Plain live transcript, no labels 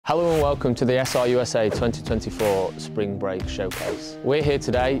Hello and welcome to the SRUSA 2024 Spring Break Showcase. We're here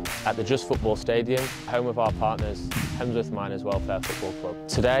today at the Just Football Stadium, home of our partners, Hemsworth Miners Welfare Football Club.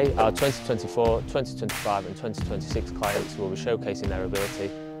 Today, our 2024, 2025 and 2026 clients will be showcasing their ability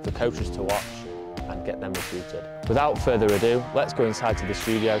for coaches to watch and get them recruited. Without further ado, let's go inside to the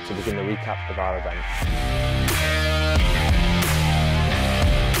studio to begin the recap of our event.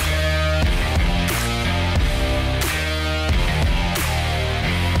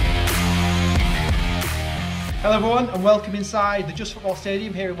 Hello everyone and welcome inside the Just Football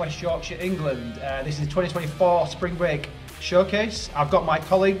Stadium here in West Yorkshire, England. This is the 2024 Spring Break Showcase. I've got my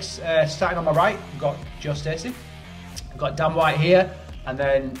colleagues starting on my right. We've got Joe Stacey, I've got Dan White here and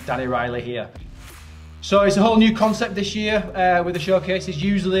then Danny Riley here. So it's a whole new concept this year with the showcases.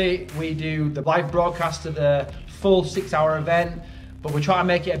 Usually we do the live broadcast of the full 6-hour event, but we're trying to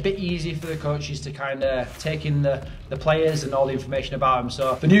make it a bit easy for the coaches to kind of take in the players and all the information about them.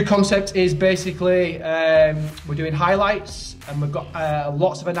 So the new concept is basically we're doing highlights and we've got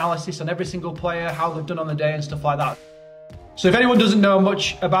lots of analysis on every single player, how they've done on the day and stuff like that. So if anyone doesn't know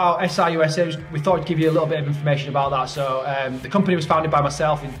much about SRUSA, we thought we'd give you a little bit of information about that. So the company was founded by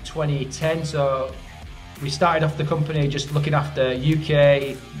myself in 2010. So we started off the company just looking after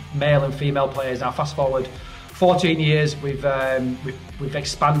UK male and female players. Now fast forward 14 years, we've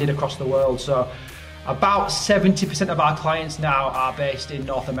expanded across the world. So about 70% of our clients now are based in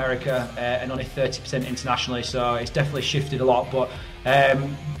North America and only 30% internationally. So it's definitely shifted a lot. But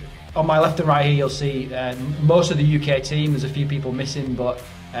on my left and right here, you'll see most of the UK team. There's a few people missing, but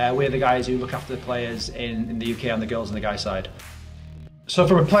we're the guys who look after the players in the UK on the girls and the guys side. So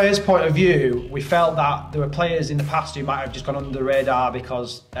from a player's point of view, we felt that there were players in the past who might have just gone under the radar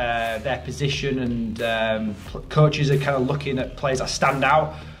because their position and coaches are kind of looking at players that stand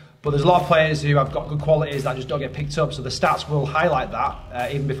out. But there's a lot of players who have got good qualities that just don't get picked up. So the stats will highlight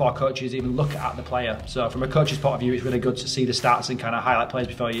that even before coaches even look at the player. So from a coach's point of view, it's really good to see the stats and kind of highlight players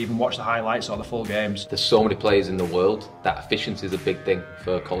before you even watch the highlights or the full games. There's so many players in the world that efficiency is a big thing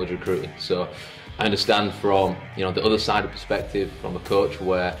for college recruiting. So I understand from the other side of perspective, from a coach,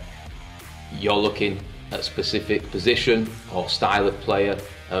 where you're looking at a specific position or style of player,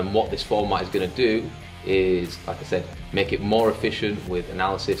 and what this format is going to do is, like I said, make it more efficient with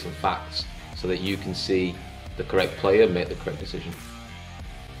analysis and facts so that you can see the correct player make the correct decision.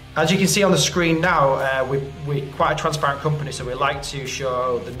 As you can see on the screen now, we're quite a transparent company, so we like to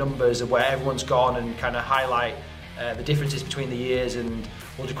show the numbers of where everyone's gone and kind of highlight the differences between the years, and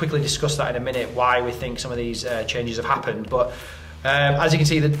we'll just quickly discuss that in a minute, why we think some of these changes have happened. But as you can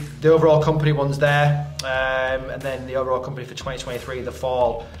see, the overall company one's there, and then the overall company for 2023, the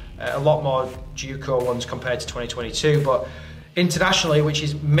fall, a lot more JUCO ones compared to 2022. But internationally, which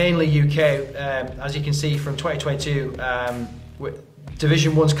is mainly UK, as you can see from 2022,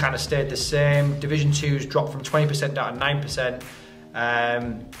 Division 1's kind of stayed the same. Division 2's dropped from 20% down to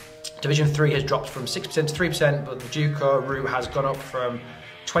 9%. Division 3 has dropped from 6% to 3%, but the JUCO route has gone up from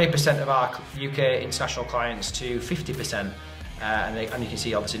 20% of our UK international clients to 50%. And you can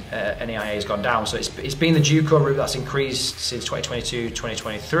see obviously NAIA has gone down. So it's been the JUCO route that's increased since 2022,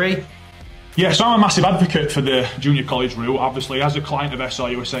 2023. Yeah, so I'm a massive advocate for the junior college route. Obviously, as a client of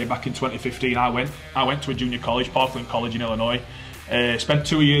SRUSA back in 2015, I went to a junior college, Parkland College in Illinois. Spent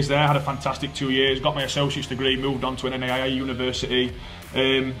 2 years there, had a fantastic 2 years, got my associate's degree, moved on to an NAIA university.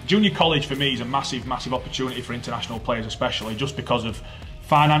 Junior college for me is a massive opportunity for international players, especially just because of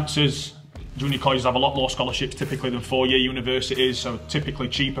finances. Junior colleges have a lot more scholarships typically than 4-year universities, so typically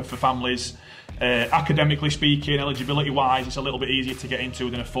cheaper for families. Academically speaking, eligibility wise, it's a little bit easier to get into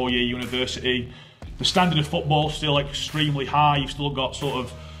than a 4-year university. The standard of football is still extremely high. You've still got sort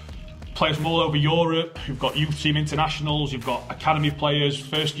of players from all over Europe, you've got youth team internationals, you've got academy players,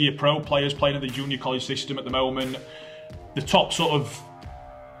 first year pro players playing in the junior college system at the moment. The top sort of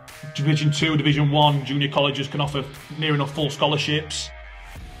Division 2, Division 1 junior colleges can offer near enough full scholarships.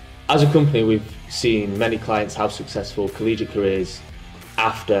 As a company, we've seen many clients have successful collegiate careers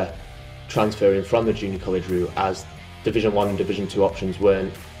after transferring from the junior college route, as Division 1 and Division 2 options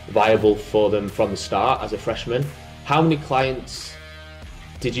weren't viable for them from the start as a freshman. How many clients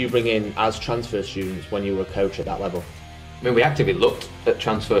did you bring in as transfer students when you were a coach at that level? I mean, we actively looked at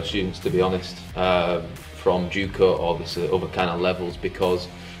transfer students, to be honest, from JUCO or this other kind of levels, because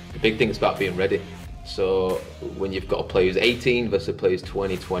the big thing is about being ready. So when you've got a player who's 18 versus a player who's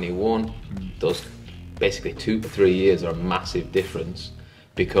 20, 21, those basically 2 to 3 years are a massive difference,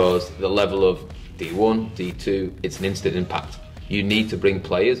 because the level of D1, D2, it's an instant impact. You need to bring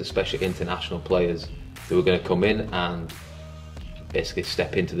players, especially international players, who are going to come in and basically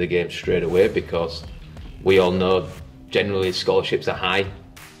step into the game straight away, because we all know generally scholarships are high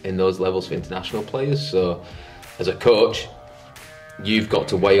in those levels for international players. So as a coach, you've got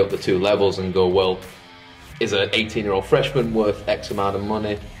to weigh up the two levels and go, well, is an 18-year-old freshman worth X amount of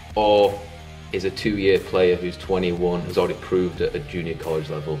money, or is a 2-year player who's 21, has already proved at a junior college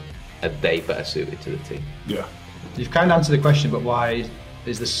level, are they better suited to the team? Yeah. You've kind of answered the question, but why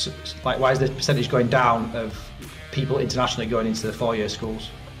is this, like, why is the percentage going down of people internationally going into the 4-year schools?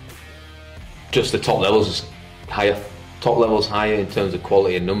 Just the top levels is higher. Top levels higher in terms of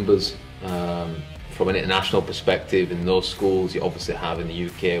quality and numbers. From an international perspective, in those schools, you obviously have in the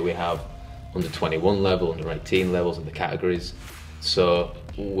UK, we have under 21 level, under 18 levels of the categories. So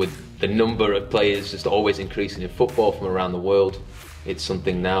with the number of players just always increasing in football from around the world, it's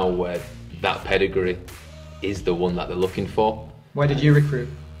something now where that pedigree is the one that they're looking for. Where did you recruit?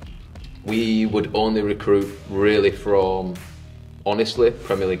 We would only recruit really from, honestly,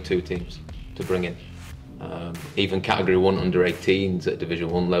 Premier League 2 teams to bring in. Even Category 1 under 18s at Division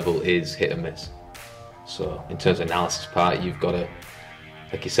 1 level is hit and miss. So in terms of analysis part, you've got to,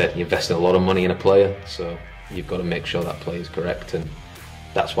 like you said, you invest in a lot of money in a player, so you've got to make sure that player is correct, and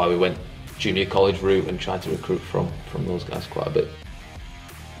that's why we went junior college route and tried to recruit from those guys quite a bit.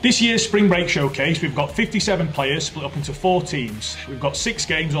 This year's Spring Break Showcase, we've got 57 players split up into 4 teams. We've got 6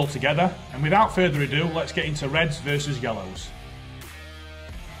 games altogether, and without further ado, let's get into Reds versus Yellows.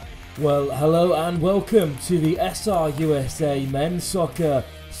 Well, hello and welcome to the SRUSA Men's Soccer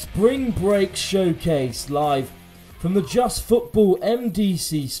Spring Break Showcase, live from the Just Football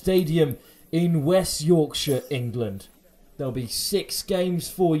MDC Stadium in West Yorkshire, England. There'll be 6 games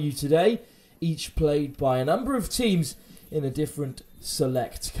for you today, each played by a number of teams in a different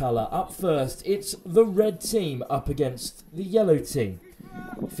select colour. Up first, it's the red team up against the yellow team.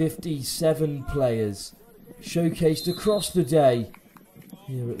 57 players showcased across the day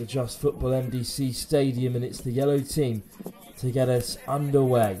here at the Just Football MDC Stadium, and it's the yellow team to get us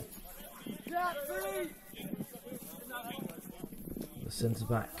underway. The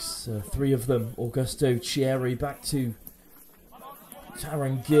centre-backs, 3 of them, Augusto Chieri back to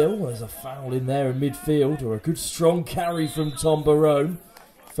Taron Gill. There's a foul in there in midfield, or a good strong carry from Tom Barone.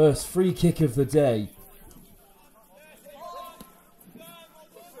 First free kick of the day.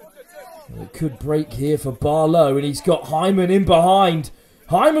 Well, it could break here for Barlow, and he's got Hyman in behind.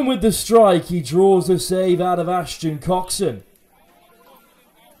 Hyman with the strike. He draws a save out of Ashton Coxon.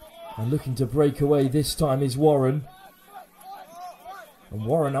 And looking to break away this time is Warren. And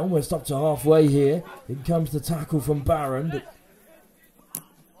Warren almost up to halfway here. In comes the tackle from Barron, but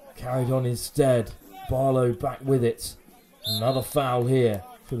carried on instead. Barlow back with it. Another foul here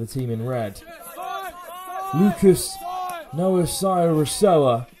for the team in red. Lucas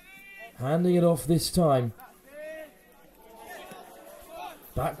Noah handing it off this time.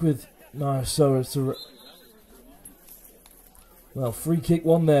 Back with Noah. Well, free kick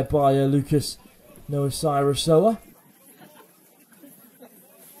won there by Lucas Noah.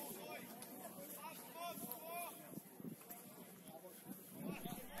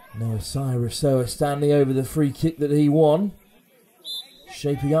 Noah standing over the free kick that he won.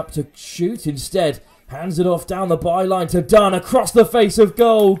 Shaping up to shoot. Instead, hands it off down the byline to Dunn. Across the face of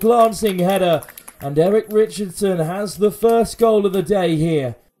goal. Glancing header. And Eric Richardson has the first goal of the day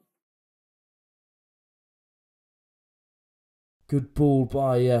here. Good ball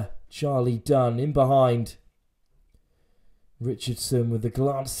by Charlie Dunn in behind. Richardson with the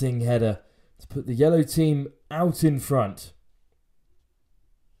glancing header to put the yellow team out in front.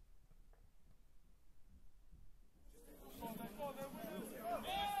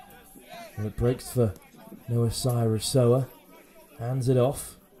 And it breaks for Noah Soa. Hands it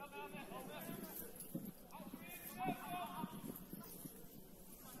off.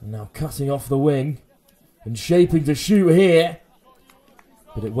 And now cutting off the wing and shaping to shoot here.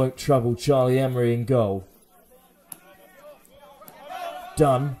 But it won't trouble Charlie Emery in goal.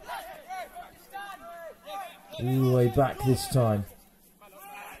 Dunn. All the way back this time.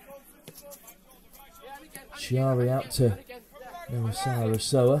 Chiari out to Noah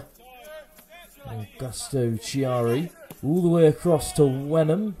Soa. Augusto Chiari. All the way across to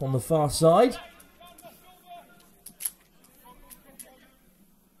Wenham on the far side.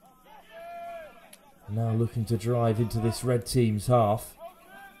 Now looking to drive into this red team's half.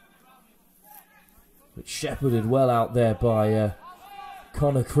 But shepherded well out there by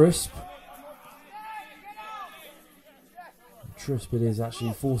Connor Crisp. Crisp it is,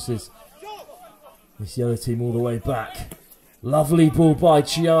 actually forces this yellow team all the way back. Lovely ball by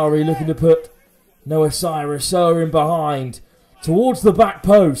Chiari, looking to put Noah Soa in behind towards the back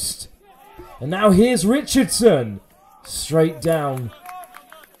post. And now here's Richardson. Straight down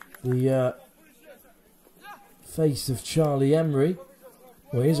the face of Charlie Emery.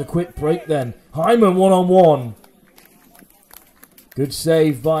 Well, here's a quick break then. Hyman one-on-one. Good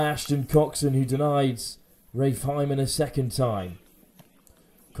save by Ashton Coxon, who denied Rafe Hyman a second time.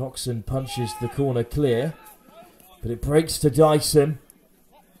 Coxon punches the corner clear, but it breaks to Dyson.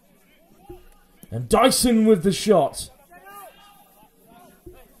 And Dyson with the shot.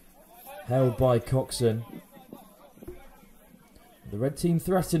 Held by Coxon. The red team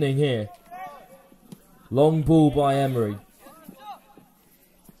threatening here. Long ball by Emery.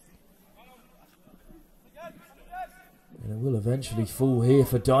 And it will eventually fall here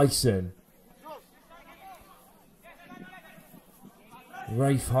for Dyson.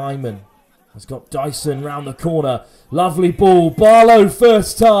 Rafe Hyman has got Dyson round the corner. Lovely ball. Barlow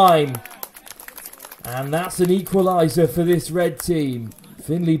first time. And that's an equaliser for this red team.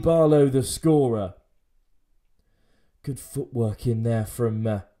 Finley Barlow the scorer. Good footwork in there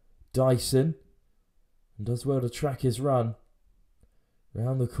from Dyson. And does well to track his run.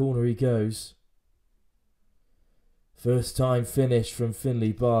 Round the corner he goes. First time finish from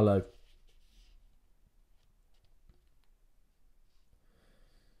Finley Barlow.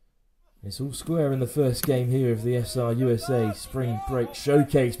 It's all square in the first game here of the SRUSA Spring Break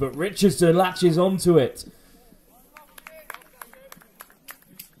Showcase, but Richardson latches onto it.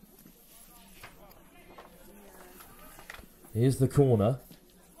 Here's the corner.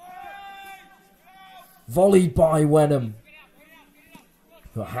 Volleyed by Wenham.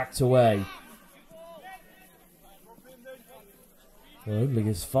 Got hacked away. Only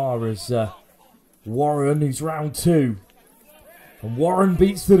as far as Warren, who's round two. And Warren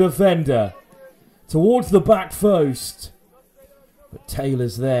beats the defender. Towards the back post. But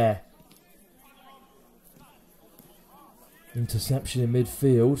Taylor's there. Interception in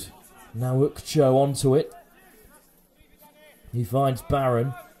midfield. Now Ukcho onto it. He finds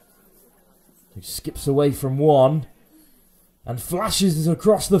Barron, who skips away from one. And flashes it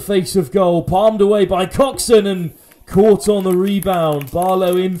across the face of goal. Palmed away by Coxon and caught on the rebound.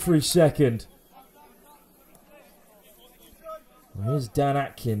 Barlow in for his second. Well, here's Dan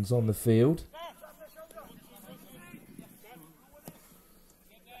Atkins on the field.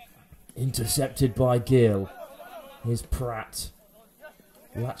 Intercepted by Gill. Here's Pratt.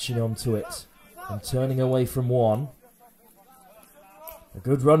 Latching onto it. And turning away from one. A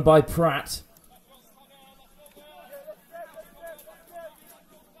good run by Pratt.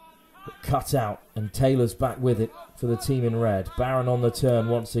 But cut out. And Taylor's back with it for the team in red. Barron on the turn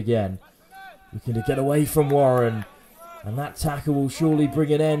once again. Looking to get away from Warren. And that tackle will surely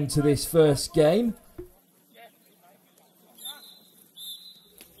bring an end to this first game.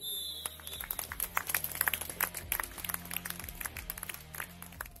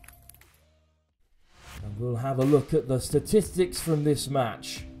 And we'll have a look at the statistics from this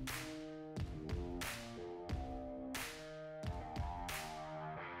match.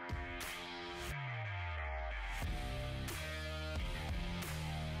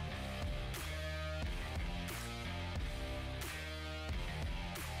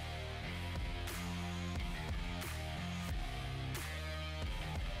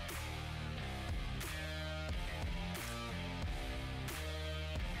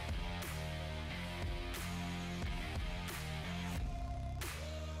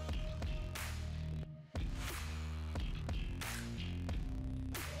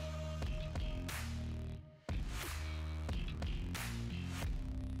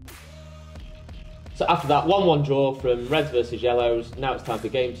 So after that 1-1 draw from Reds versus Yellows, now it's time for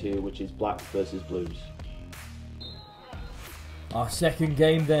game 2, which is Blacks versus Blues. Our second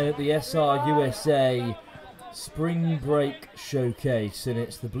game then at the SRUSA Spring Break Showcase, and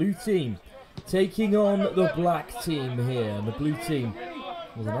it's the blue team taking on the black team here. And the blue team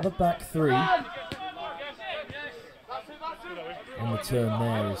with another back three. On the turn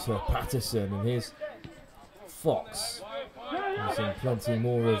there is Patterson, and here's Fox. We've seen plenty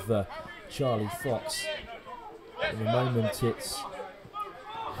more of Charlie Fox. At the moment it's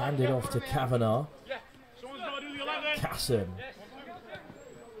handed off to Kavanagh. Casson.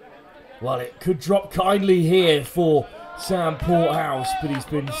 Well, it could drop kindly here for Sam Porthouse, but he's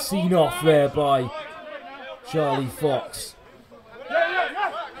been seen off there by Charlie Fox.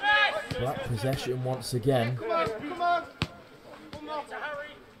 Black possession once again. Going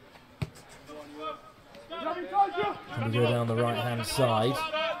to go down the right-hand side.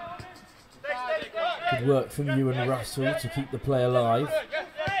 Good work from Ewan Russell to keep the play alive.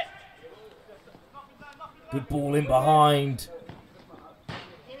 Good ball in behind.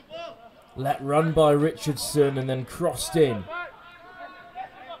 Let run by Richardson and then crossed in.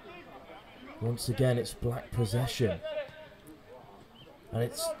 Once again it's black possession. And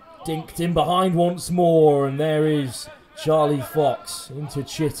it's dinked in behind once more, and there is Charlie Fox into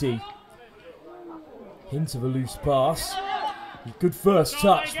Chitty. Hint of a loose pass. Good first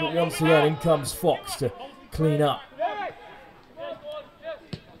touch, but once again in comes Fox to clean up.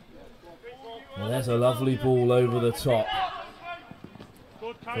 Well, there's a lovely ball over the top.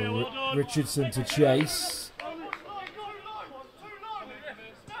 For Richardson to chase.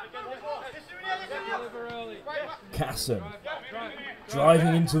 Casson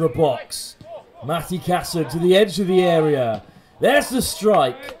driving into the box. Matty Casson to the edge of the area. There's the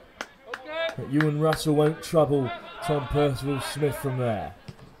strike. But Ewan Russell won't trouble Tom Percival-Smith from there.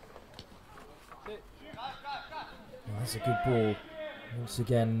 Oh, that's a good ball. Once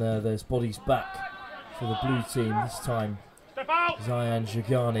again, there's bodies back for the blue team. This time, Zayan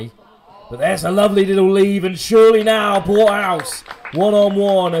Jagani. But there's a lovely little leave, and surely now, Porthouse.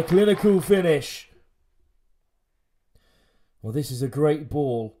 One-on-one, a clinical finish. Well, this is a great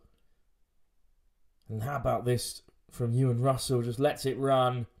ball. And how about this from Ewan Russell? Just lets it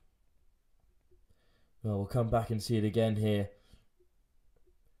run. Well, we'll come back and see it again here.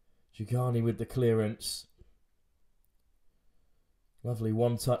 Jagani with the clearance. Lovely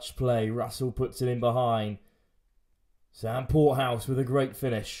one-touch play. Russell puts it in behind. Sam Porthouse with a great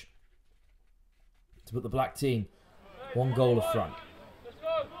finish to put the black team one goal of front.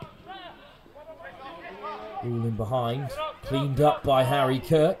 All in behind. Cleaned up by Harry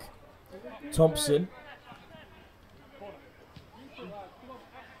Kirk. Thompson.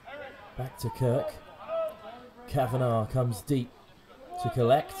 Back to Kirk. Kavanagh comes deep to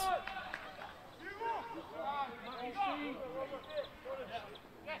collect.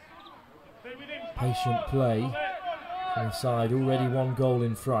 Patient play from the side, already one goal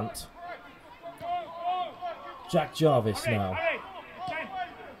in front. Jack Jarvis now.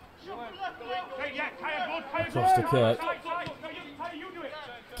 Across to Kirk.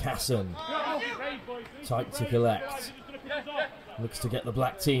 Casson. Tight to collect. Looks to get the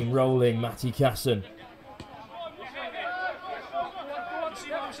black team rolling, Matty Casson.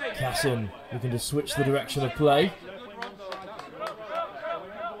 Casson looking to switch the direction of play.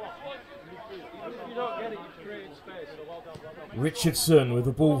 Richardson with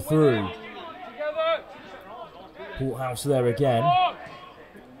the ball through. Porthouse there again.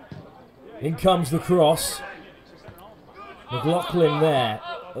 In comes the cross. McLaughlin there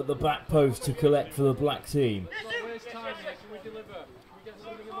at the back post to collect for the black team.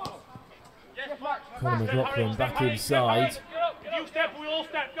 Conor McLaughlin back inside.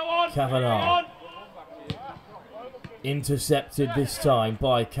 Kavanagh. Intercepted this time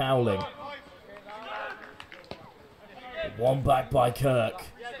by Cowling. One back by Kirk.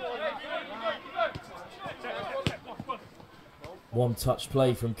 One touch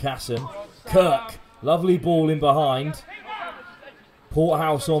play from Casson. Kirk, lovely ball in behind.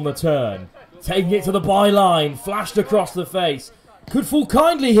 Porthouse on the turn. Taking it to the byline. Flashed across the face. Could fall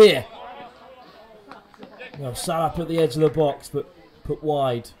kindly here. Well, sat up at the edge of the box, but put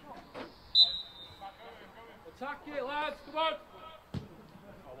wide.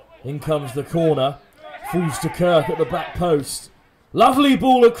 In comes the corner. Falls to Kirk at the back post. Lovely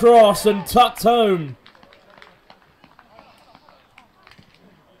ball across and tucked home.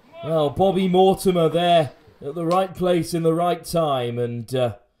 Well, Bobby Mortimer there at the right place in the right time, and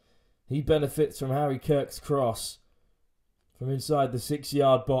he benefits from Harry Kirk's cross from inside the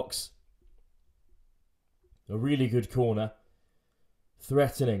 6-yard box. A really good corner.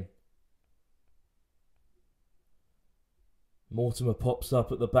 Threatening. Mortimer pops up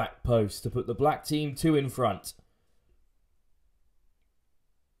at the back post to put the black team 2 in front.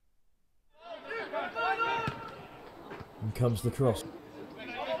 And comes the cross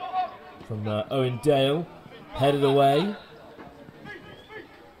from Owen Dale. Headed away.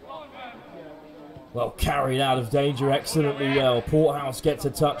 Well, carried out of danger excellently well. Porthouse gets a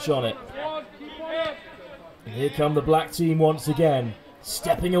touch on it. And here come the black team once again.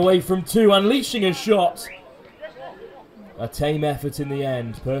 Stepping away from 2, unleashing a shot. A tame effort in the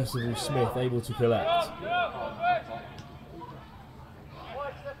end. Percival-Smith able to collect.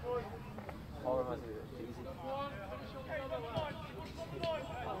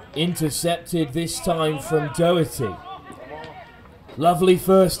 Intercepted this time from Doherty. Lovely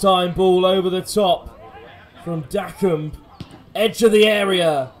first time ball over the top from Dacombe. Edge of the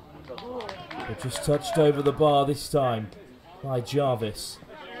area. But just touched over the bar this time by Jarvis.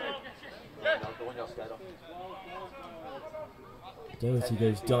 Doherty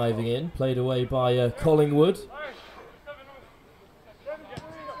goes diving in, played away by Collingwood.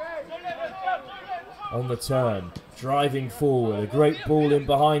 On the turn, driving forward, a great ball in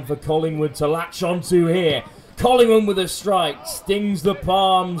behind for Collingwood to latch onto here. Collingwood with a strike, stings the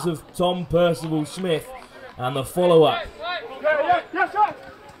palms of Tom Percival-Smith, And the follow-up.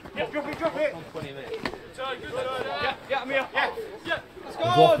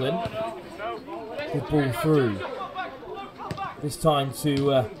 McLaughlin. Good ball through. This time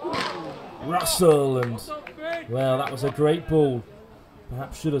to Russell, and well, that was a great ball.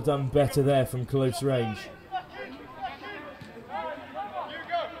 Perhaps should have done better there from close range.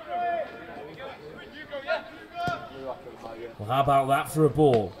 Well, how about that for a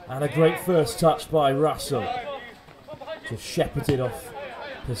ball? And a great first touch by Russell. Just shepherded off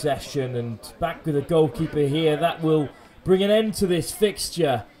possession, and back with the goalkeeper here. That will bring an end to this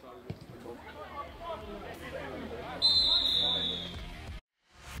fixture.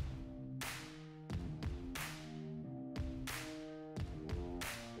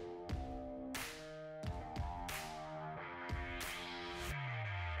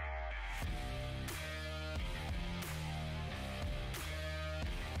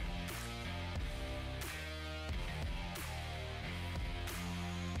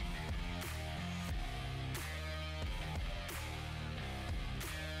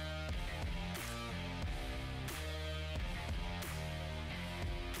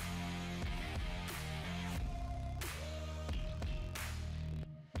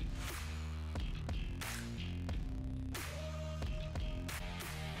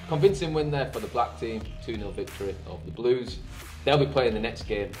 Convincing win there for the black team, 2-0 victory of the Blues. They'll be playing the next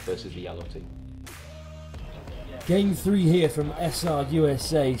game versus the yellow team. Game 3 here from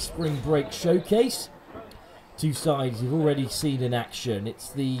SRUSA Spring Break Showcase. Two sides you've already seen in action. It's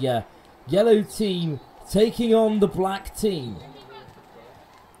the yellow team taking on the black team.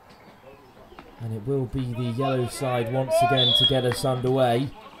 And it will be the yellow side once again to get us underway.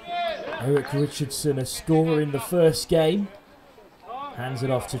 Eric Richardson, a scorer in the first game. Hands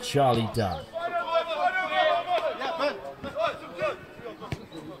it off to Charlie Dunn.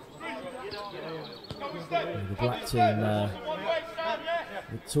 And the black team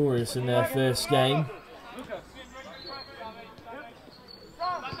victorious in their first game.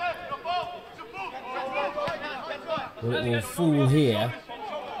 Well, it will fall here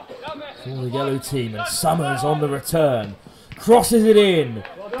for the yellow team, and Summers on the return. Crosses it in.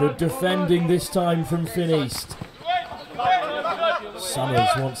 Good defending this time from Finn East. Summers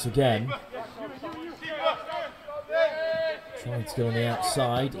once again trying to go on the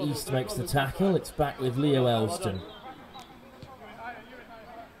outside. East makes the tackle. It's back with Leo Elston.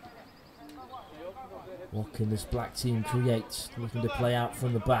 What can this black team create? Looking to play out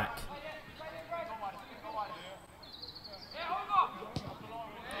from the back.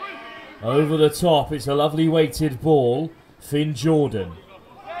 Over the top, it's a lovely weighted ball. Finn Jordan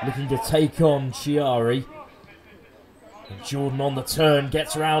looking to take on Chiari. And Jordan on the turn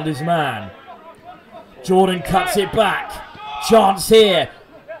gets around his man. Jordan cuts it back. Chance here.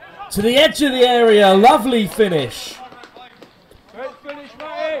 To the edge of the area. Lovely finish.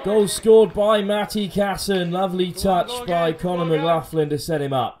 Goal scored by Matty Casson. Lovely touch by Conor McLaughlin to set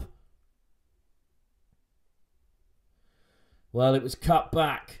him up. Well, it was cut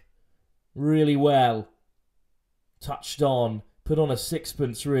back really well. Touched on. Put on a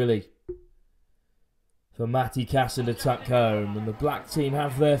sixpence really for Matty Casson to tuck home, and the black team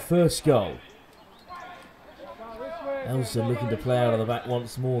have their first goal. Elsa looking to play out of the back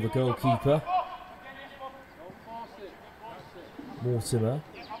once more, the goalkeeper. Mortimer,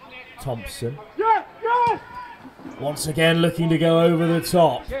 Thompson. Once again looking to go over the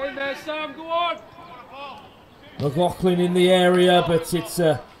top. McLaughlin in the area, but it's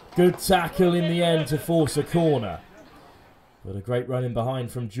a good tackle in the end to force a corner. But a great run in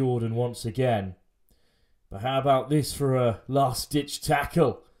behind from Jordan once again. But how about this for a last-ditch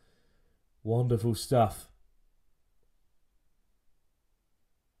tackle? Wonderful stuff.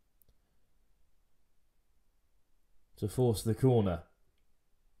 To force the corner.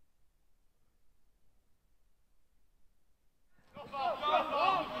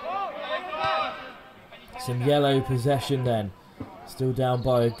 Some yellow possession then. Still down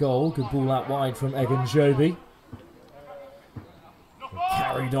by a goal. Good ball out wide from Egan Joby.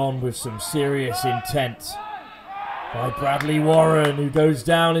 Carried on with some serious intent by Bradley Warren, who goes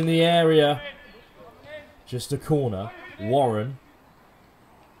down in the area. Just a corner. Warren.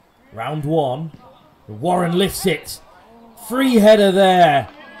 Round one. Warren lifts it. Free header there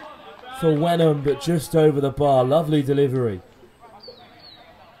for Wenham, but just over the bar. Lovely delivery.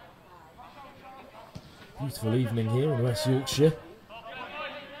 Beautiful evening here in West Yorkshire.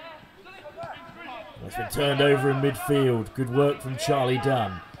 It's been turned over in midfield. Good work from Charlie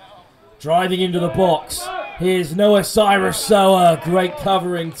Dunn. Driving into the box. Here's Noah SRUSA. Great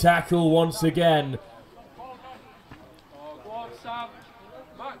covering tackle once again.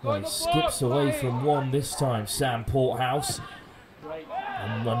 Well, he skips away from one this time, Sam Porthouse.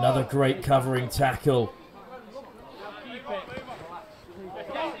 And another great covering tackle.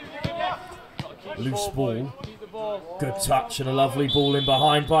 Loose ball. Good touch and a lovely ball in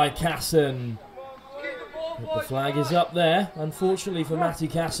behind by Casson. But the flag is up there, unfortunately for Matty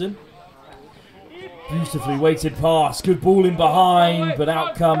Casson. Beautifully weighted pass, good ball in behind, but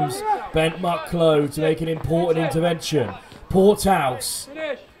out comes Bent Mucklow to make an important intervention. Porthouse,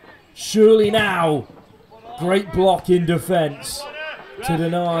 surely now, great block in defence to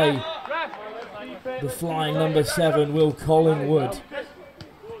deny the flying number 7, Will Collingwood.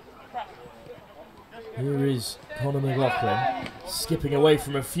 Here is Conor McLaughlin, skipping away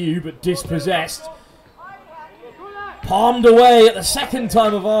from a few, but dispossessed. Palmed away at the second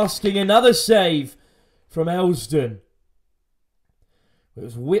time of asking, another save from Elsdon. It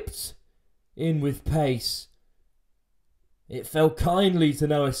was whipped in with pace. It fell kindly to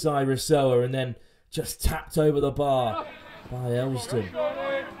Noah Cyrus-Sower and then just tapped over the bar by Elsdon.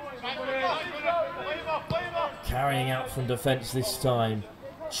 Carrying out from defence this time.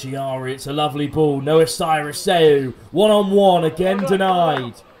 Chiari, it's a lovely ball. Noah Cyrus-Sower, one-on-one, again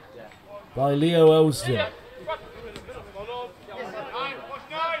denied by Leo Elsdon.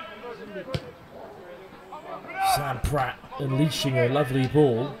 Sam Pratt unleashing a lovely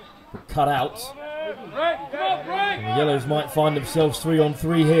ball, but cut out. And the Yellows might find themselves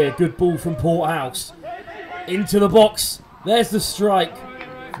 3-on-3 here. Good ball from Porthouse. Into the box. There's the strike.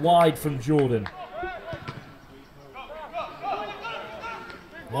 Wide from Jordan.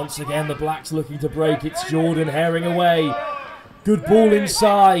 Once again, the Blacks looking to break. It's Jordan herring away. Good ball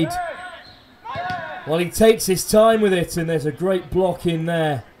inside. Well, he takes his time with it, and there's a great block in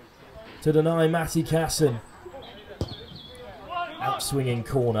there to deny Matty Casson. Outswinging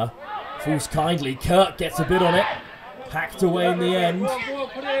corner. Falls kindly. Kirk gets a bit on it. Hacked away in the end.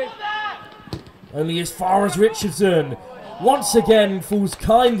 Only as far as Richardson. Once again falls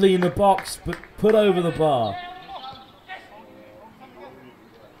kindly in the box, but put over the bar.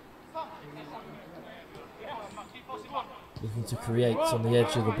 Looking to create on the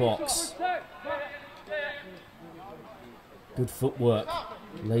edge of the box. Good footwork.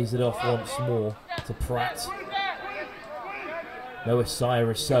 Lays it off once more to Pratt. Noah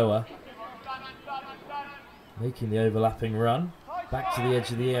Cyrus-Sower making the overlapping run. Back to the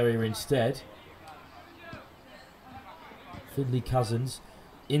edge of the area instead. Finley Cousins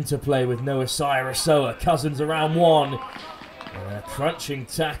interplay with Noah Cyrus-Sower. Cousins around one. And a crunching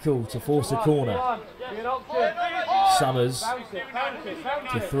tackle to force a corner. Summers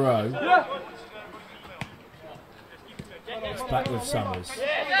to throw. It's back with Summers.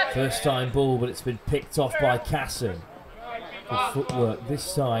 First time ball, but it's been picked off by Casson. Good footwork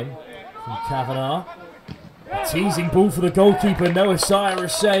this time from Kavanagh. A teasing ball for the goalkeeper, Noah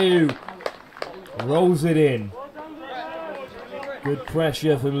Cyrus-Sower. Rolls it in. Good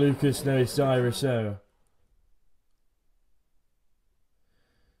pressure from Lucas Noah Cyrus-Sower.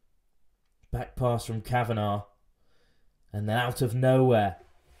 Back pass from Kavanagh. And then out of nowhere,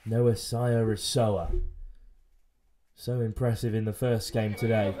 Noah Cyrus-Sower. So impressive in the first game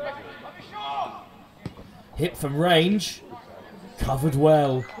today. Hit from range. Covered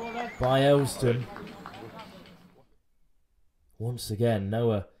well by Elsdon. Once again,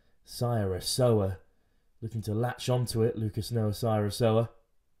 Noah Cyrus-Sower looking to latch onto it. Lucas Noah Cyrus-Sower.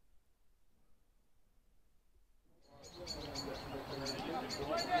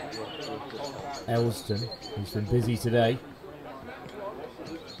 Elsdon, who's been busy today.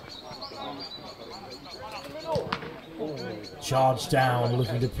 Charge down,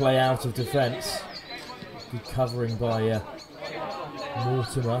 looking to play out of defence. Good covering by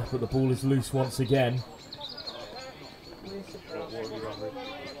Mortimer, but the ball is loose once again.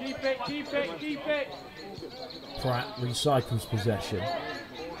 Keep it. Pratt recycles possession.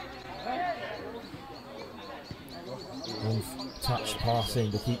 One touch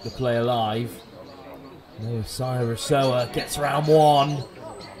passing to keep the play alive. Noah Cyrus-Sower gets round one.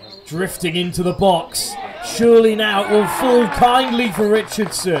 Drifting into the box. Surely now it will fall kindly for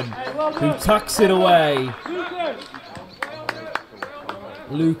Richardson, who tucks it away.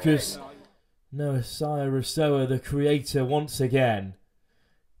 Lucas Noah Cyrus-Sower, the creator, once again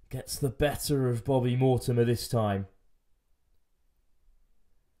gets the better of Bobby Mortimer this time.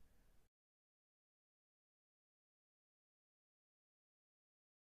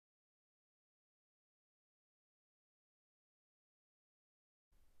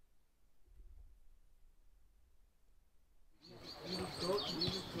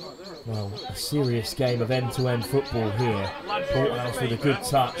 Well, a serious game of end-to-end football here. Porthouse with a good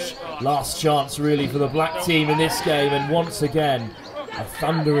touch. Last chance really for the black team in this game, and once again A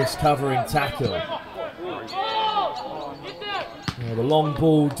thunderous covering tackle. The long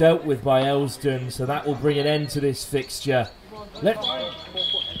ball dealt with by Elsdon, so that will bring an end to this fixture.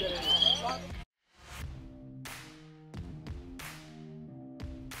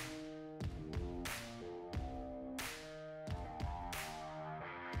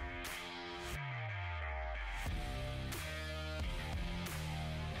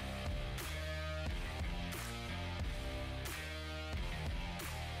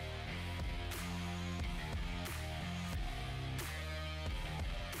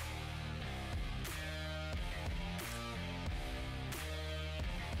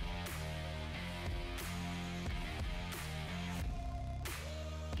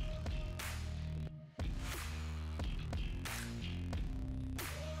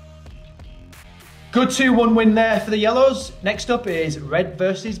 Good 2-1 win there for the Yellows. Next up is Red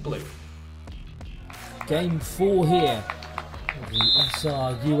versus Blue. Game 4 here of the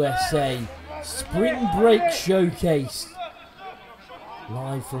SRUSA Spring Break Showcase.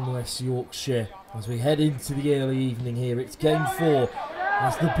 Live from West Yorkshire as we head into the early evening here. It's game 4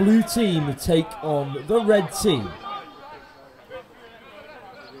 as the blue team take on the red team.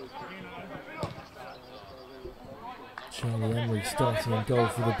 Charlie Emery starting in goal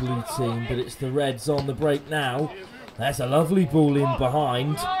for the blue team, but it's the Reds on the break now. There's a lovely ball in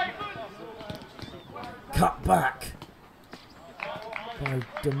behind. Cut back by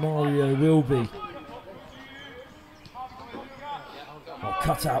Demario Wilby. Oh,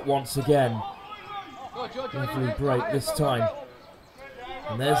 cut out once again. Lovely break this time.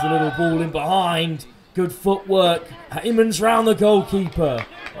 And there's the little ball in behind. Good footwork. Heyman's round the goalkeeper.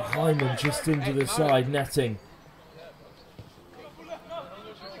 Hyman just into the side netting.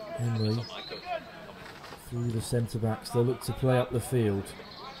 Henry through the centre-backs, they'll look to play up the field.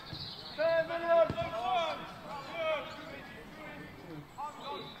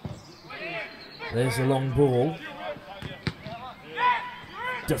 There's a long ball.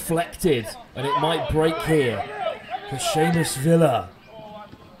 Deflected, and it might break here for Seamus Villa.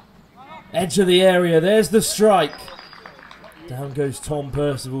 Edge of the area, there's the strike. Down goes Tom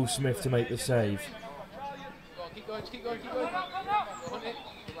Percival Smith to make the save. Keep going, keep going, keep going.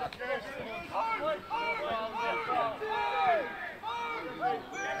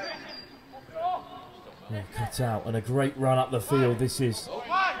 Cut out and a great run up the field. This is,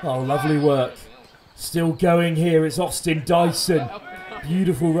 oh, lovely work. Still going here, it's Austin Dyson.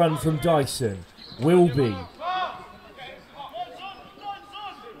 Beautiful run from Dyson. Wilby.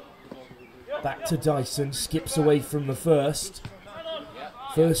 Back to Dyson, skips away from the first.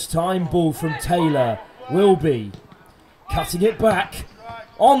 First time ball from Taylor. Wilby. Cutting it back.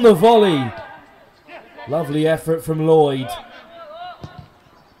 On the volley. Lovely effort from Lloyd.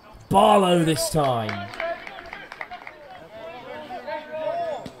 Barlow this time.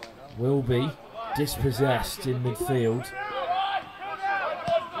 Wilby dispossessed in midfield.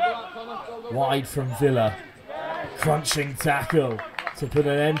 Wide from Villa. Crunching tackle to put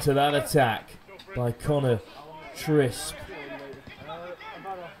an end to that attack by Connor Trisp.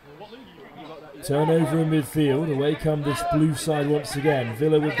 Turnover in midfield. Away come this blue side once again.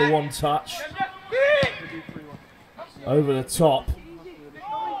 Villa with the one touch. Over the top.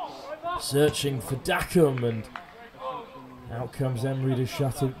 Searching for Dackham, and out comes Emery to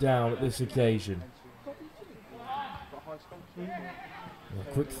shut it down at this occasion.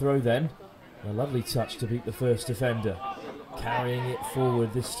 A quick throw then. A lovely touch to beat the first defender. Carrying it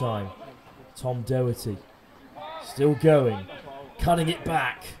forward this time. Tom Doherty. Still going. Cutting it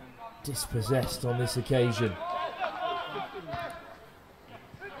back. Dispossessed on this occasion.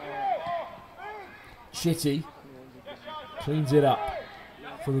 Chitty cleans it up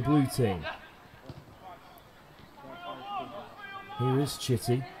for the blue team. Here is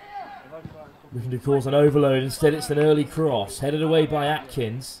Chitty. Looking to cause an overload. Instead it's an early cross. Headed away by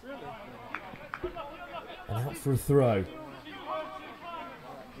Atkins. And out for a throw.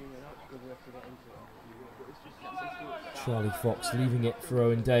 Charlie Fox leaving it for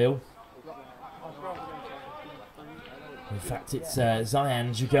Owen Dale. In fact, it's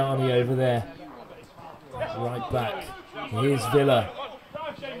Zayan Jagani over there. Right back. Here's Villa.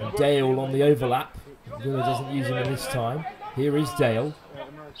 And Dale on the overlap. Villa doesn't use him in this time. Here is Dale.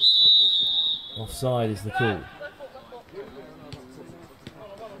 Offside is the call.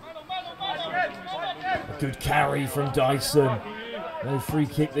 A good carry from Dyson. No free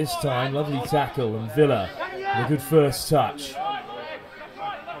kick this time. Lovely tackle, and Villa with a good first touch.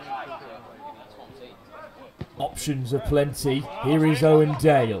 Options are plenty. Here is Owen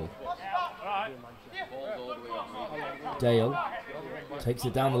Dale. Dale Takes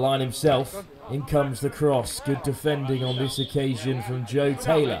it down the line himself. In comes the cross. Good defending on this occasion from Joe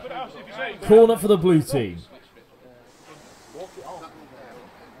Taylor. Corner for the blue team.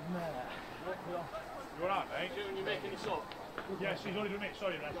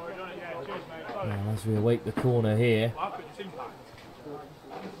 And as we await the corner here.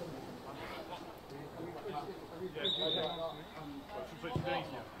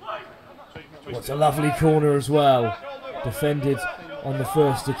 What's a lovely corner as well. Defended on the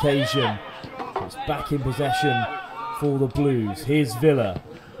first occasion. It's back in possession for the Blues. Here's Villa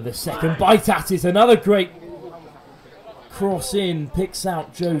with a second bite at it. Another great cross in. Picks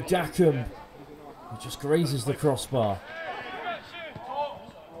out Joe Dackham. He just grazes the crossbar.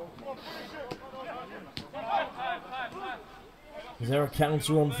 Is there a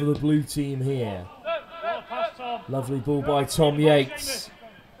counter on for the blue team here? Lovely ball by Tom Yates.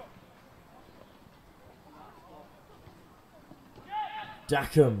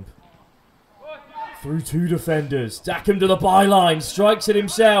 Dackham through two defenders. Dackham to the byline, strikes it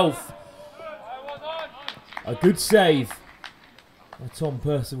himself. A good save by Tom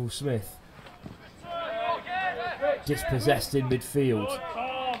Percival Smith. Dispossessed in midfield.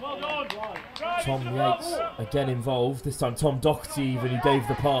 Tom Yates again involved. This time Tom Doherty even, who gave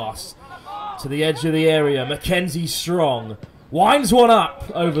the pass to the edge of the area. Mackenzie Strong winds one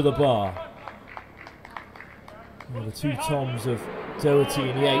up over the bar. Well, the two Toms of Doherty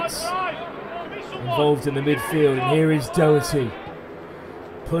and Yates involved in the midfield, and here is Doherty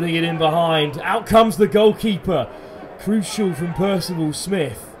putting it in behind. Out comes the goalkeeper. Crucial from Percival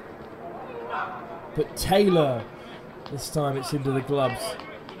Smith. But Taylor, this time it's into the gloves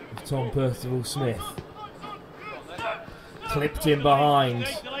of Tom Percival Smith. Clipped in behind.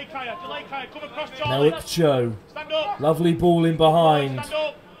 Now Ikcho. Lovely ball in behind.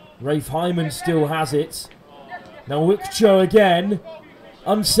 Rafe Hyman still has it. Now Ikcho again.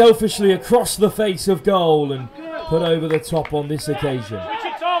 Unselfishly across the face of goal and put over the top on this occasion.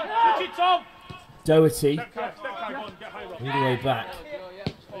 Doherty. All the way back.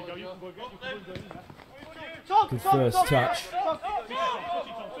 Good first touch.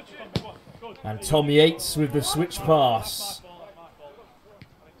 And Tom Yates with the switch pass.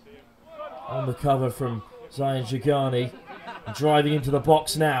 On the cover from Zion Jagani. Driving into the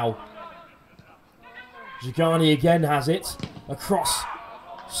box now. Jagani again has it. Across.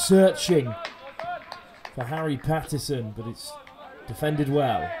 Searching for Harry Pattison, but it's defended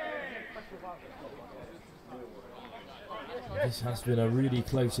well. This has been a really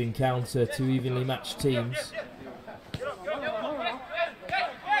close encounter, two evenly matched teams.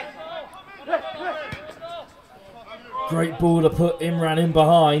 Great ball to put Imran in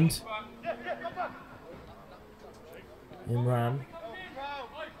behind. Imran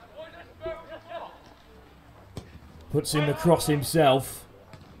puts in the cross himself.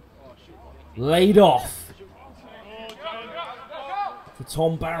 Laid off for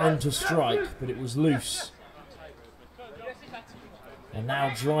Tom Barron to strike, but it was loose. And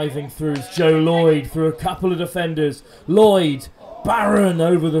now driving through is Joe Lloyd through a couple of defenders. Lloyd, Barron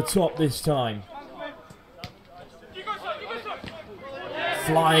over the top this time.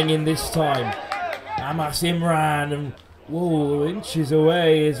 Flying in this time. Amas Imran, and whoa, inches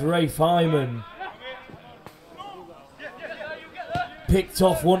away is Rafe Hyman. Picked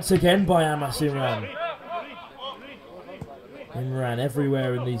off once again by Amas Imran. Imran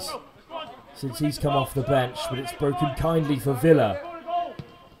everywhere in these since he's come off the bench, but it's broken kindly for Villa,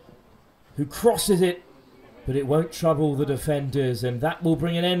 who crosses it, but it won't trouble the defenders, and that will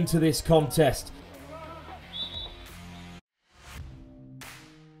bring an end to this contest.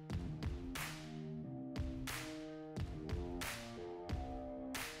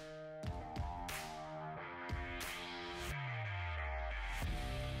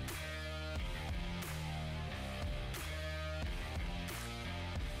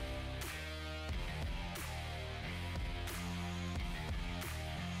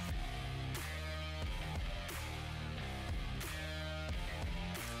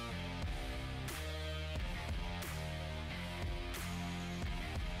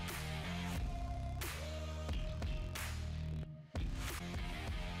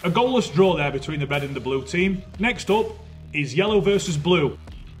 A goalless draw there between the red and the blue team. Next up is yellow versus blue.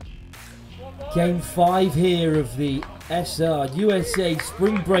 Game 5 here of the SRUSA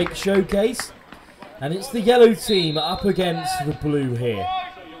Spring Break Showcase. And it's the yellow team up against the blue here.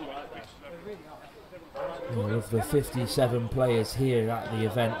 All of the 57 players here at the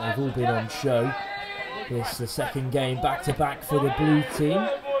event, they've all been on show. This is the second game back-to-back for the blue team.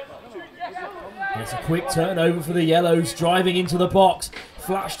 And it's a quick turnover for the yellows, driving into the box.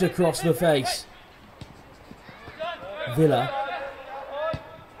 Flashed across the face. Villa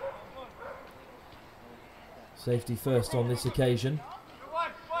Safety first on this occasion.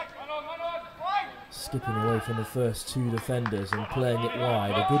 Skipping away from the first two defenders and playing it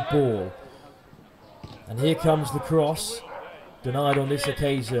wide. A good ball. And here comes the cross. Denied on this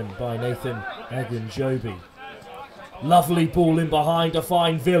occasion by Nathan Egan-Joby. Lovely ball in behind to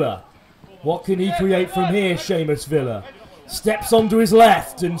find Villa. What can he create from here, Seamus Villa? Steps onto his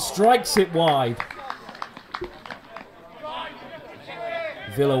left and strikes it wide.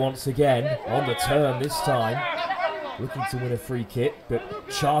 Villa once again on the turn this time. Looking to win a free kick, but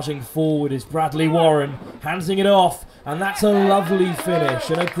charging forward is Bradley Warren, handing it off, and that's a lovely finish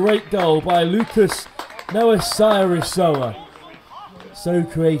and a great goal by Lucas SRUSA. So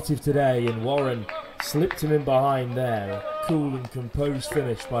creative today, and Warren slipped him in behind there. A cool and composed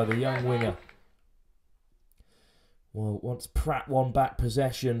finish by the young winger. Well, once Pratt won back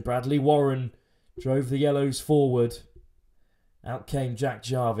possession, Bradley Warren drove the Yellows forward. Out came Jack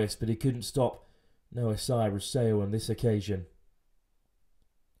Jarvis, but he couldn't stop ncaasoccer on this occasion.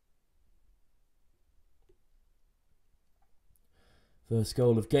 First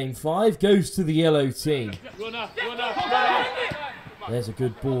goal of game 5 goes to the yellow team. There's a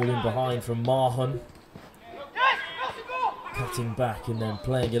good ball in behind from Mahan. Cutting back and then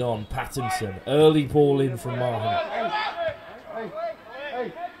playing it on. Pattinson. Early ball in from Mahan.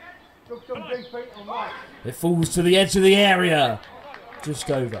 It falls to the edge of the area. Just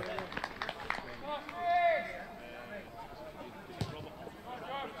over.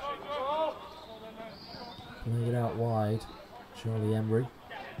 Playing it out wide. Charlie Emery.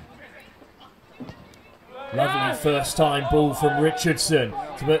 Lovely first time ball from Richardson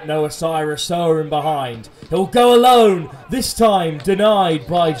to put ncaasoccer in behind. He'll go alone. This time denied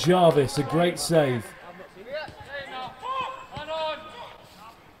by Jarvis. A great save.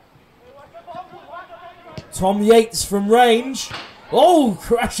 Tom Yates from range. Oh,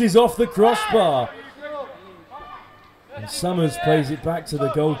 crashes off the crossbar. And Summers plays it back to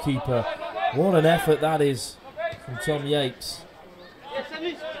the goalkeeper. What an effort that is from Tom Yates.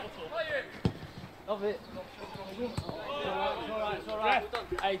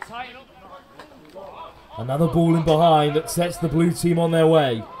 Another ball in behind that sets the blue team on their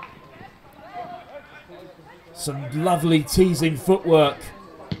way. Some lovely teasing footwork.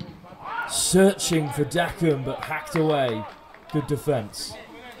 Searching for Dackham, but hacked away. Good defence.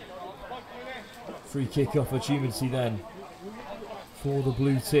 Free kick opportunity then for the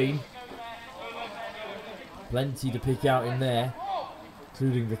blue team. Plenty to pick out in there,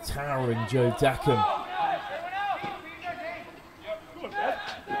 including the towering Joe Dackham.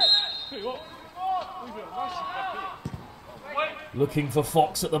 Looking for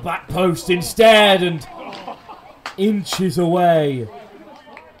Fox at the back post instead, and inches away.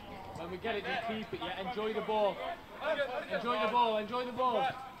 Get it, just keep it, yeah. Enjoy the ball. Enjoy the ball, enjoy the ball.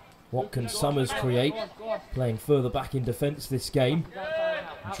 What can Summers create? Playing further back in defence this game.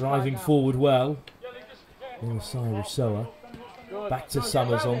 Driving forward well. ncaasoccer. Back to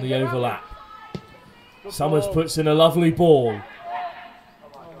Summers on the overlap. Summers puts in a lovely ball.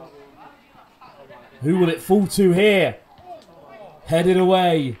 Who will it fall to here? Headed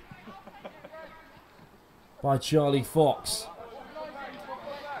away by Charlie Fox.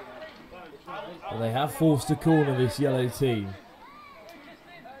 But they have forced a corner, this yellow team.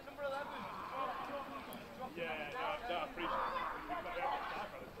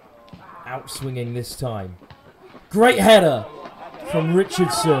 Outswinging this time. Great header from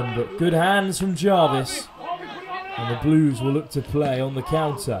Richardson, but good hands from Jarvis. And the Blues will look to play on the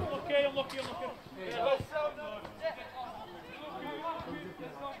counter.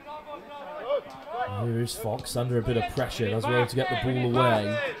 Here is Fox under a bit of pressure, does well to get the ball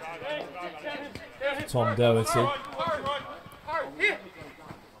away. Tom Doherty.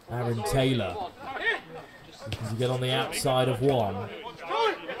 Aaron Taylor. Looking to get on the outside of one.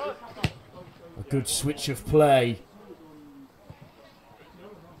 A good switch of play.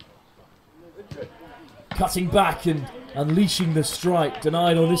 Cutting back and unleashing the strike.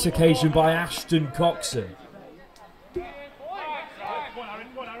 Denied on this occasion by Ashton Coxon.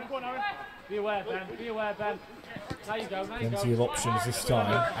 Be aware, Ben. Be aware, Ben. There you go, there you go. Plenty of options this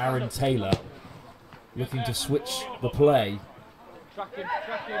time. Aaron Taylor looking to switch the play. Track him,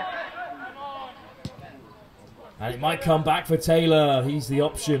 track him. And it might come back for Taylor. He's the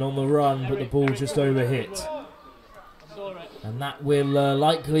option on the run, but the ball just overhit. And that will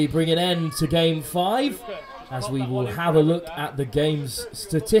likely bring an end to Game 5, as we will have a look at the game's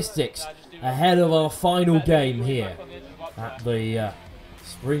statistics ahead of our final game here at the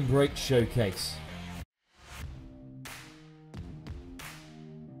Spring Break Showcase.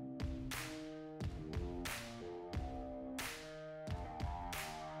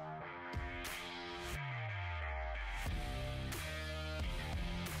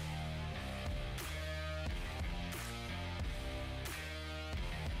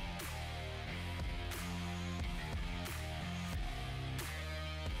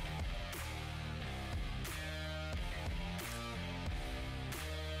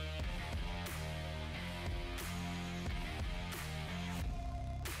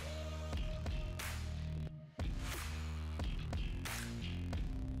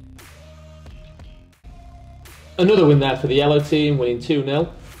 Another win there for the yellow team, winning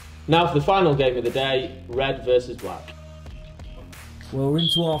 2-0. Now for the final game of the day, red versus black. Well, we're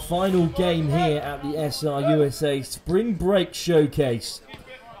into our final game here at the SRUSA Spring Break Showcase.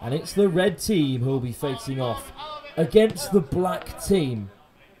 And it's the red team who will be facing off against the black team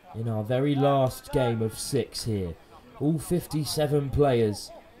in our very last game of 6 here. All 57 players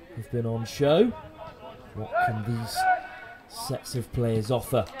have been on show. What can these sets of players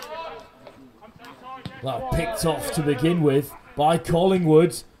offer? Well, picked off to begin with by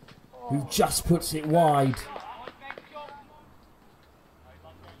Collingwood, who just puts it wide.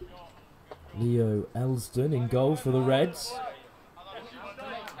 Leo Elsdon in goal for the Reds.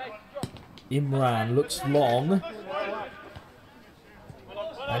 Imran looks long.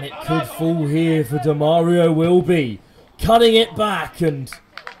 And it could fall here for Demario Wilby. Cutting it back and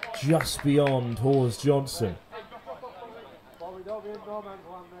just beyond Hawes Johnson.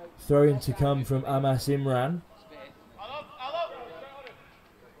 Throw-in to come from Amas Imran.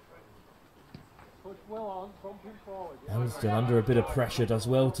 Elsdon under a bit of pressure, does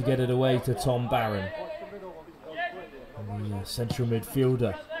well to get it away to Tom Barron. And the central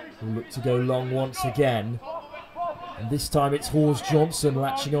midfielder will look to go long once again. And this time it's Hawes Johnson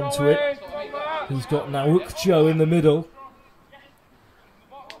latching onto it. He's got Naukjo in the middle.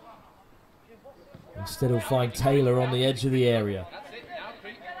 Instead he'll find Taylor on the edge of the area.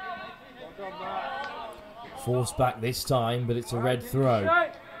 Forced back this time, but it's a red throw.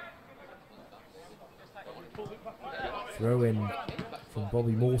 Throw in from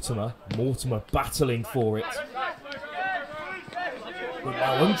Bobby Mortimer. Mortimer battling for it. But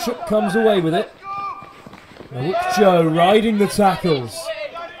Naukjo comes away with it. Naukjo riding the tackles.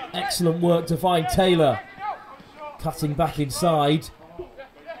 Excellent work to find Taylor. Cutting back inside.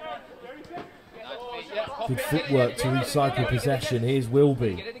 Good footwork to recycle possession. Here's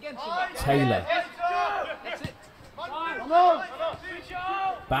Wilby. Taylor.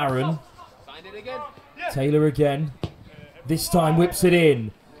 Barron. Taylor again. This time whips it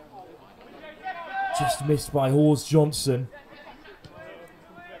in. Just missed by Hawes Johnson.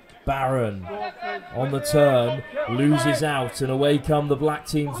 Barron on the turn, loses out, and away come the black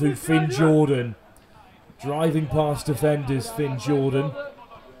team through Finn Jordan. Driving past defenders, Finn Jordan.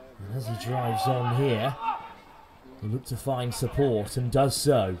 And as he drives on here, he'll look to find support and does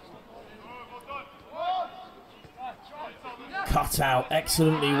so. Cut out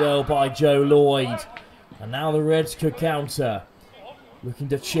excellently well by Joe Lloyd. And now the Reds could counter. Looking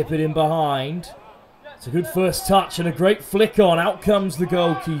to chip it in behind. It's a good first touch and a great flick on. Out comes the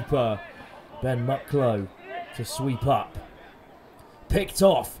goalkeeper, Ben Mucklow, to sweep up. Picked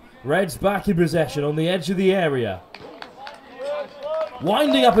off. Reds back in possession on the edge of the area.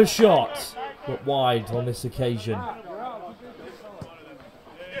 Winding up a shot, but wide on this occasion.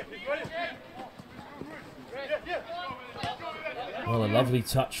 Well, a lovely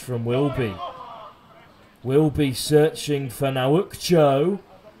touch from Wilby. Wilby searching for Naukjo.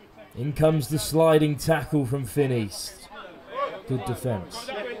 In comes the sliding tackle from Finn East. Good defence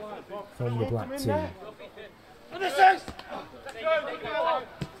from the black team. And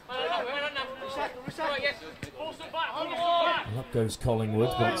up goes Collingwood,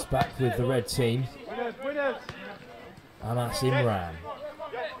 but it's back with the red team. Anas Imran.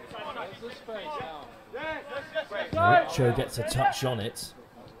 Naukjo gets a touch on it,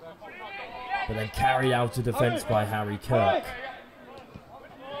 but then carried out of defence by Harry Kirk.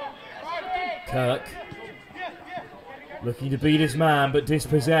 Kirk looking to beat his man, but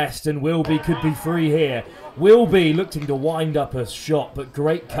dispossessed, and Wilby could be free here. Wilby looking to wind up a shot, but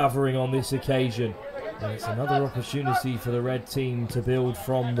great covering on this occasion. And it's another opportunity for the red team to build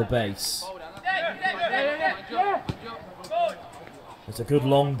from the base. It's a good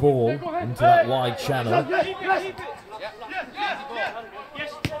long ball into that wide channel.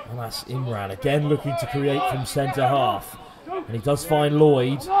 Anas Imran again looking to create from centre half. And he does find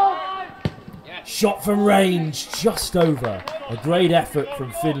Lloyd. Shot from range, just over. A great effort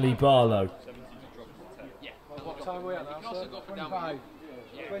from Finley Barlow. What time are we at now, sir? 25.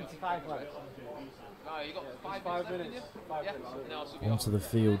 25 left. No, you got 5 minutes. 5 minutes. Onto the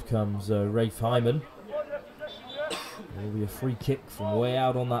field comes Rafe Hyman. There will be a free kick from way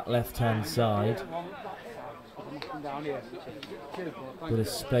out on that left-hand side. Bit of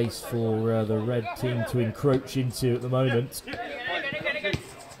space for the red team to encroach into at the moment.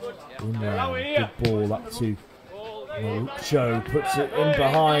 Imran, good ball up to Naukjo, puts it in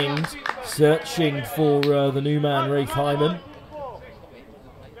behind, searching for the new man, Rafe Hyman.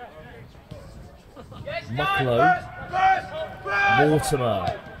 Mucklow,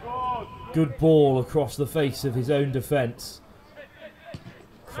 Mortimer, good ball across the face of his own defence.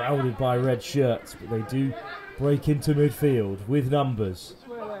 Crowded by red shirts, but they do break into midfield with numbers.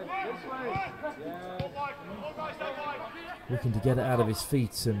 Looking to get it out of his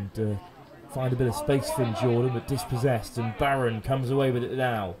feet and find a bit of space for Jordan, but dispossessed, and Barron comes away with it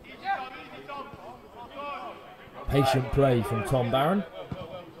now. Patient play from Tom Barron.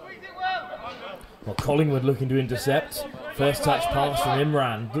 Well, Collingwood looking to intercept. First touch pass from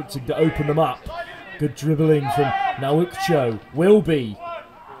Imran, looking to open them up. Good dribbling from Nawukcho. Wilby.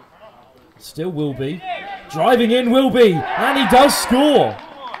 Still Wilby. Driving in Wilby, and he does score.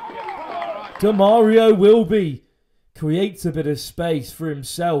 Demario Wilby creates a bit of space for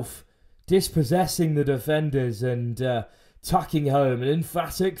himself, dispossessing the defenders and tucking home an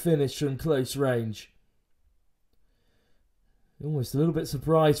emphatic finish from close range. Almost a little bit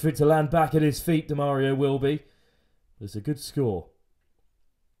surprised for it to land back at his feet, Demario Wilby. It's a good score.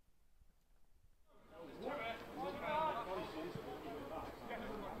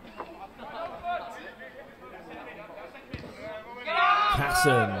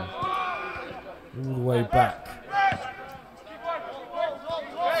 Casson, all the way back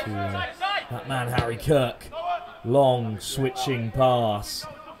to that man Harry Kirk. Long switching pass,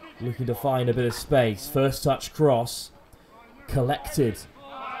 looking to find a bit of space. First touch cross, collected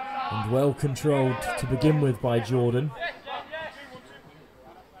and well controlled to begin with by Jordan.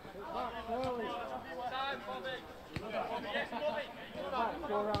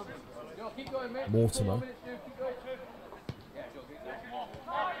 Mortimer.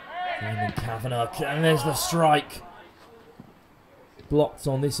 And then Kavanagh, and there's the strike. Blocked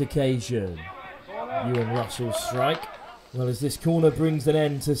on this occasion. Ewan Russell's strike. Well, as this corner brings an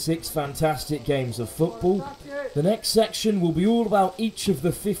end to 6 fantastic games of football, the next section will be all about each of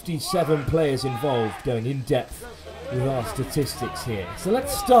the 57 players involved, going in depth with our statistics here. So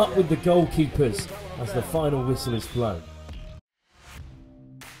let's start with the goalkeepers as the final whistle is blown.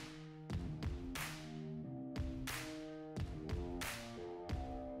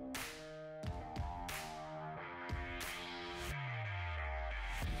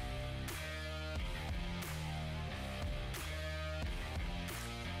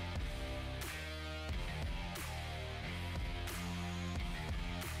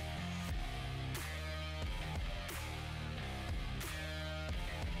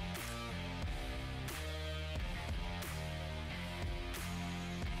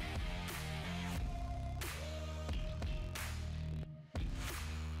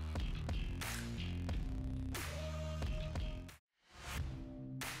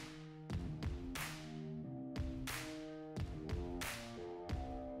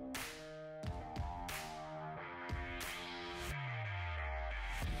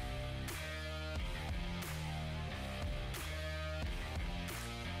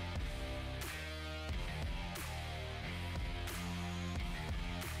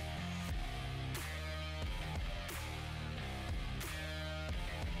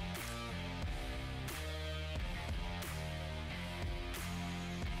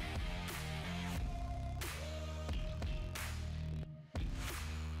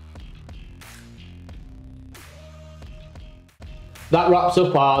 That wraps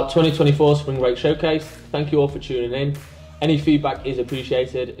up our 2024 Spring Break Showcase. Thank you all for tuning in. Any feedback is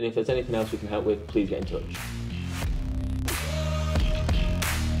appreciated, and if there's anything else we can help with, please get in touch.